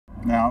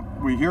Now,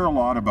 we hear a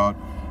lot about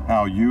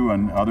how you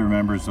and other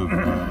members of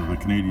the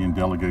Canadian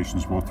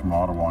delegations, both from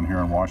Ottawa and here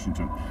in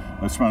Washington,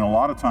 have spent a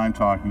lot of time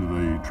talking to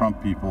the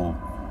Trump people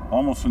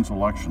almost since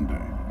Election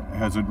Day.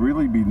 Has it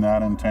really been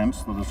that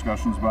intense, the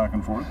discussions back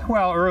and forth?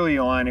 Well, early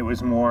on it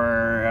was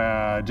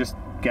more just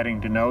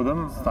getting to know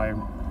them. I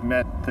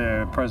met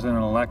the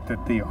President-elect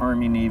at the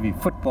Army-Navy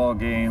football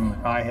game.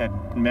 I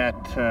had met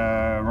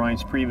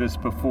Reince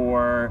Priebus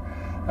before.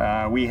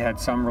 We had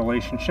some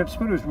relationships,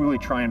 but it was really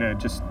trying to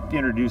just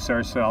introduce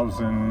ourselves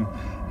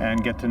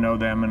and get to know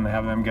them and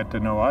have them get to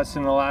know us.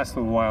 In the last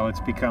little while,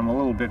 it's become a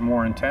little bit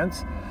more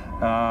intense.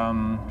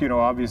 You know,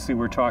 obviously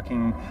we're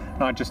talking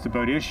not just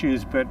about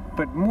issues, but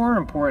more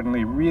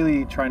importantly,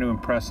 really trying to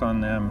impress on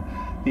them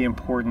the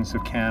importance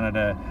of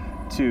Canada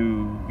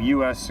to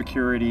U.S.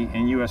 security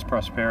and U.S.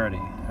 prosperity.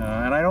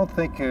 And I don't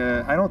think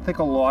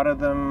a lot of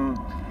them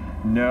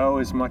know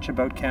as much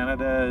about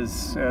Canada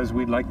as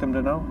we'd like them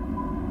to know.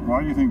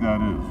 Why do you think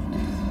that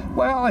is?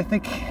 Well, I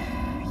think,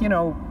 you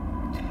know,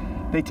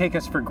 they take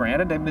us for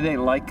granted. I mean, they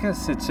like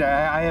us.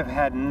 I have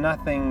had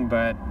nothing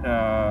but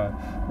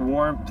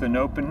warmth and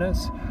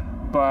openness.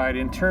 But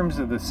in terms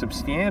of the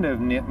substantive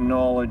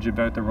knowledge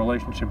about the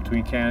relationship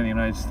between Canada and the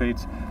United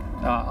States,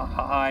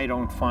 I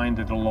don't find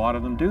that a lot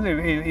of them do.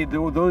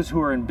 Those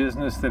who are in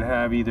business that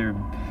have either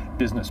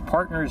business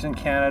partners in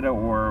Canada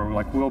or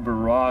like Wilbur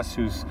Ross,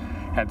 who's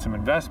had some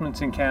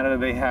investments in Canada,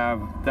 they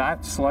have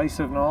that slice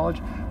of knowledge,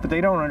 but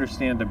they don't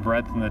understand the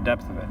breadth and the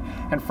depth of it.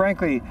 And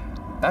frankly,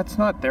 that's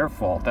not their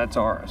fault, that's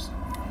ours.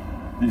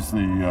 He's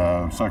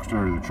the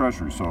Secretary of the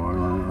Treasury, so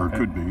or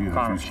could be, if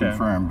he's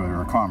confirmed, but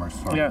or Commerce,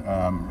 sorry.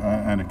 Yeah.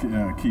 And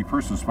a key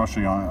person,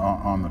 especially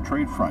on the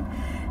trade front.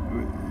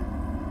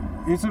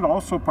 Is it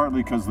also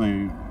partly because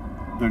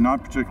they're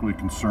not particularly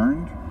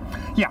concerned?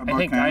 Yeah, I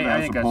think that's true.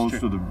 As opposed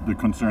to the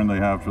concern they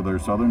have for their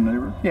southern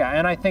neighbor? Yeah,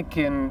 and I think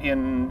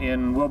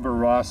in Wilbur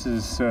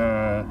Ross's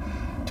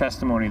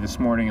testimony this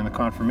morning in the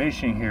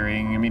confirmation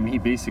hearing, I mean, he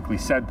basically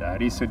said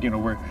that. He said, you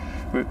know,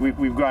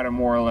 we've got a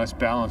more or less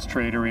balanced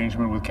trade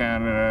arrangement with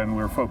Canada, and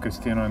we're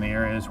focused in on the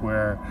areas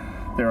where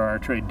there are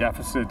trade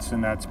deficits,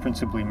 and that's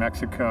principally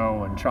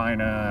Mexico and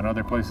China and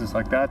other places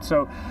like that.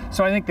 So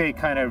I think they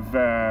kind of,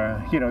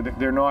 you know,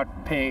 they're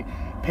not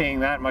paying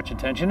that much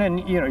attention.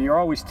 And, you know, you're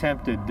always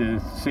tempted to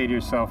say to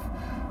yourself,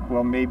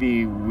 well,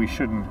 maybe we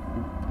should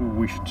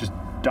just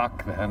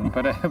duck then.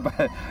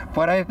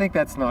 But I think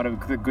that's not a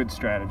good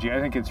strategy. I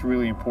think it's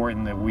really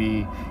important that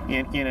we,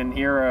 in an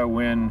era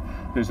when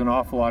there's an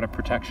awful lot of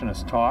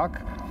protectionist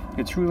talk,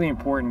 it's really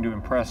important to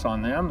impress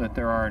on them that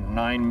there are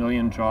 9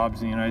 million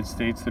jobs in the United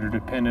States that are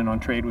dependent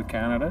on trade with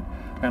Canada.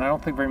 And I don't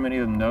think very many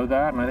of them know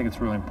that, and I think it's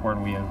really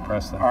important we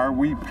impress them. Are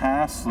we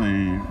past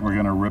we're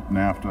going to rip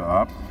NAFTA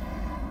up?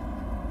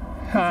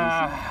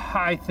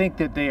 I think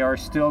that they are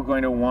still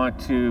going to want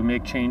to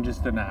make changes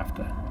to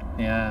NAFTA.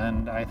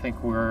 And I think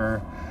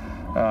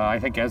I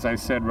think, as I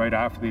said right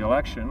after the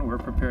election, we're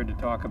prepared to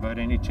talk about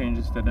any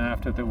changes to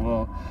NAFTA that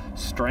will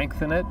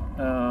strengthen it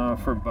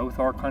for both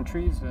our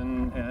countries,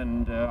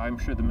 and I'm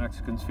sure the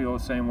Mexicans feel the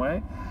same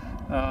way.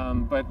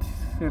 But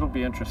it'll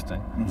be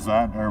interesting.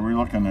 Are we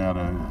looking at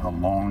a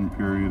long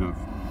period of,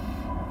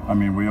 I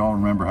mean, we all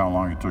remember how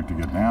long it took to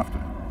get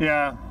NAFTA.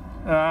 Yeah.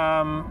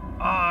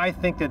 I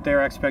think that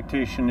their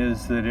expectation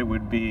is that it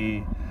would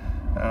be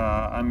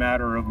a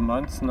matter of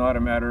months, not a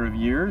matter of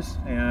years,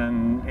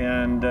 and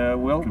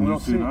we'll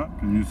see.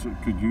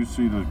 Could you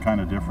see the kind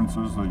of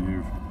differences that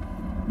you've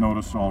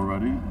noticed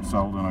already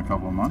settled in a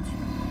couple of months?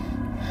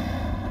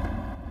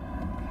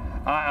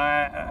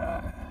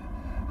 I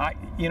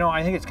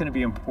think it's going to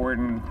be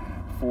important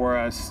for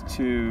us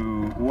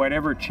to,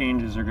 whatever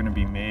changes are going to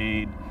be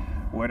made,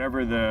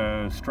 whatever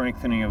the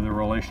strengthening of the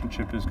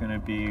relationship is going to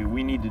be,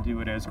 we need to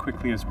do it as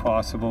quickly as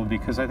possible,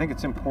 because I think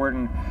it's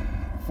important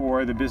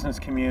for the business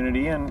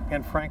community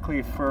and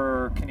frankly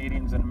for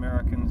Canadians and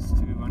Americans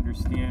to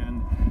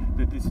understand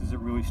that this is a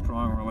really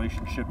strong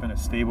relationship and a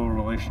stable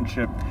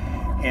relationship,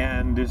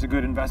 and there's a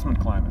good investment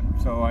climate.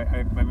 So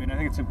I mean, I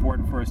think it's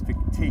important for us to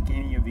take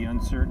any of the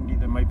uncertainty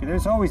that might be.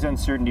 There's always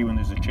uncertainty when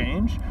there's a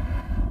change.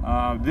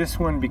 This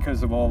one,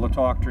 because of all the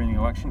talk during the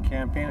election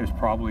campaign, there's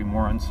probably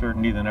more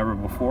uncertainty than ever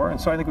before,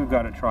 and so I think we've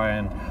got to try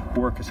and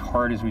work as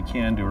hard as we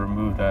can to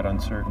remove that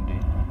uncertainty.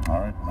 All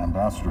right,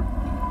 Ambassador.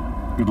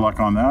 Good luck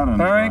on that,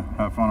 and all right.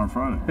 Have fun on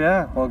Friday.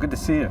 Yeah, well, good to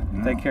see you.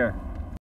 Yeah. Take care.